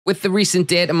With the recent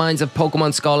data mines of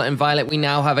Pokemon Scarlet and Violet, we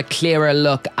now have a clearer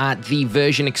look at the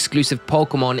version exclusive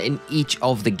Pokemon in each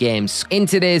of the games. In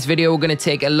today's video, we're going to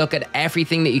take a look at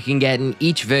everything that you can get in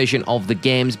each version of the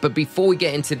games. But before we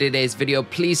get into today's video,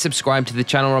 please subscribe to the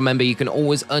channel. Remember, you can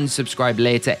always unsubscribe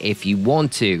later if you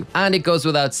want to. And it goes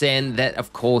without saying that,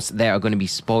 of course, there are going to be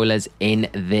spoilers in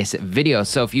this video.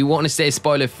 So if you want to stay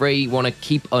spoiler free, want to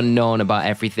keep unknown about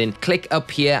everything, click up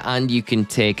here and you can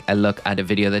take a look at a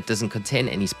video that doesn't contain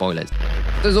any spoilers.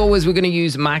 As always, we're going to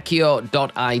use Makio.it.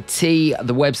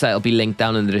 The website will be linked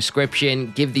down in the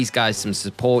description. Give these guys some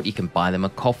support. You can buy them a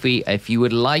coffee if you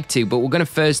would like to. But we're going to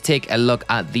first take a look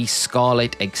at the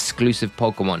Scarlet exclusive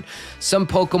Pokemon. Some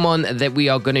Pokemon that we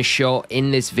are going to show in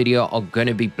this video are going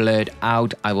to be blurred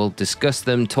out. I will discuss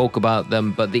them, talk about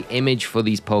them, but the image for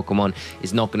these Pokemon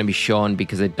is not going to be shown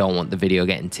because I don't want the video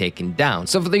getting taken down.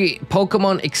 So for the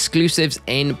Pokemon exclusives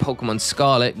in Pokemon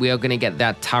Scarlet, we are going to get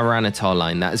that Tyranitar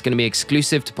line. That is going to be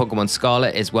exclusive to Pokemon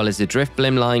Scarlet, as well as the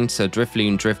Drifblim line. So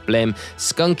Drifloon, Drifblim,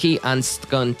 Skunky and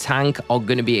Skuntank are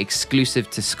going to be exclusive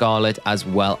to Scarlet, as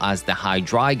well as the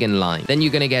Hydreigon line. Then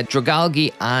you're going to get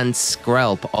Dragalge and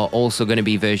Skrelp are also going to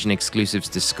be version exclusives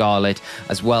to Scarlet,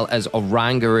 as well as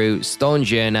Oranguru,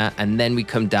 Stonjourner, and then we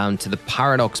come down to the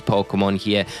Paradox Pokemon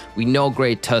here. We know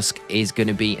Great Tusk is going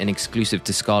to be an exclusive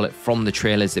to Scarlet from the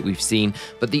trailers that we've seen,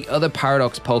 but the other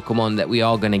Paradox Pokemon that we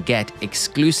are going to get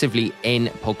exclusively in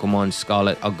Pokemon Scarlet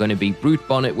are going to be Brute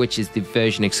Bonnet, which is the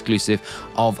version exclusive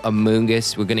of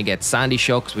Amoonguss. We're going to get Sandy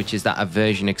Shocks, which is that a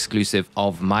version exclusive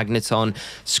of Magneton.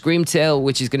 Screamtail,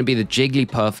 which is going to be the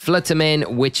Jigglypuff.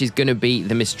 Fluttermane, which is going to be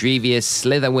the Misdreavus.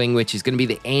 Slitherwing, which is going to be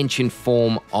the ancient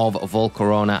form of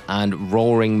Volcarona. And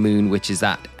Roaring Moon, which is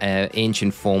that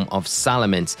ancient form of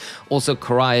Salamence. Also,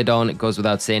 Koraidon, it goes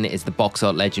without saying, is the box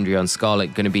art legendary on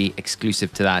Scarlet, going to be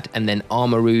exclusive to that. And then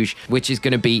Armarouge, which is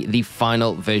going to be the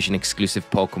final version exclusive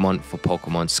Pokemon for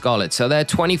Pokemon Scarlet. So there are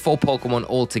 24 Pokemon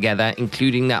altogether,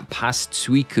 including that past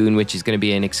Suicune, which is going to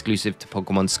be an exclusive to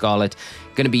Pokemon Scarlet.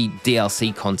 Going to be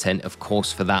DLC content, of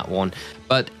course, for that one.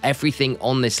 But everything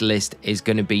on this list is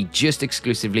going to be just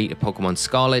exclusively to Pokemon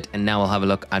Scarlet. And now we'll have a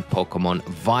look at Pokemon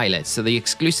Violet. So the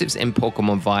exclusives in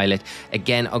Pokemon Violet,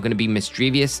 again, are going to be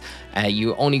Misdreavus.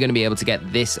 You're only going to be able to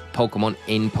get this Pokemon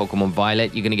in Pokemon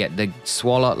Violet. You're going to get the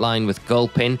Swalot line with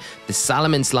Gulpin, the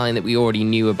Salamence line that we already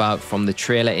knew about from the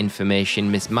trailer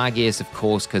information, Mismagius, of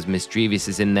course, because Misdreavus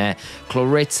is in there,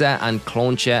 Chloritza and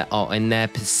Clauncher are in there,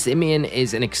 Persimmon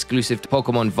is an exclusive to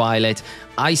Pokemon Violet,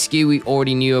 Ice-Q we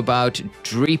already knew about,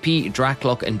 Dreepy,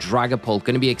 Dracloak, and Dragapult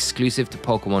going to be exclusive to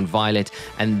Pokemon Violet.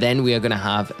 And then we are going to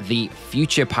have the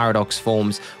future Paradox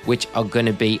forms, which are going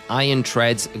to be Iron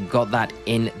Treads. Got that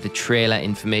in the trailer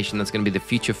information. That's going to be the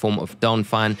future form of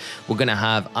Donphan. We're going to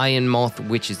have Iron Moth,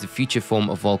 which is the future form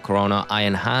of Volcarona.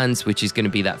 Iron Hands, which is going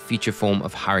to be that future form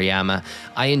of Hariyama.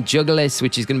 Iron Jugulis,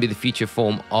 which is going to be the future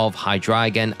form of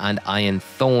Hydreigon. And Iron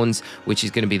Thorns, which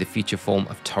is going to be the future form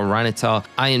of Tyranitar.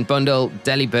 Iron Bundle,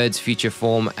 Delibird's future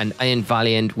form, and Iron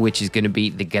Valiant, which is going to be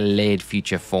the Gallade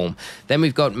future form. Then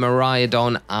we've got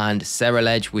Miraidon and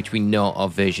Ceruledge, which we know are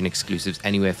version exclusives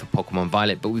anyway for Pokemon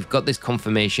Violet, but we've got this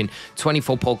confirmation,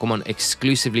 24 Pokemon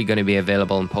exclusively going to be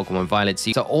available in Pokemon Violet.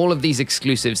 So all of these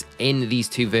exclusives in these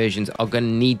two versions are going to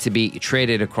need to be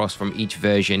traded across from each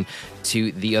version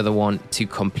to the other one to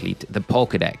complete the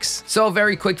Pokedex. So a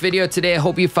very quick video today. I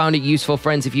hope you found it useful,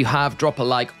 friends. If you have, drop a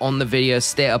like on the video,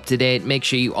 stay up to date. Make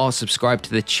sure you are subscribed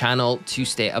to the channel to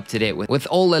stay up to date with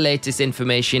all the latest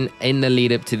information in the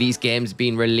lead up to these games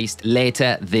being released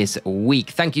later this week.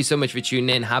 Thank you so much for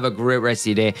tuning in. Have a great rest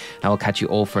of your day. I will catch you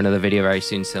all for another video very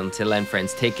soon. So until then,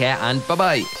 friends, take care and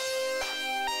bye-bye.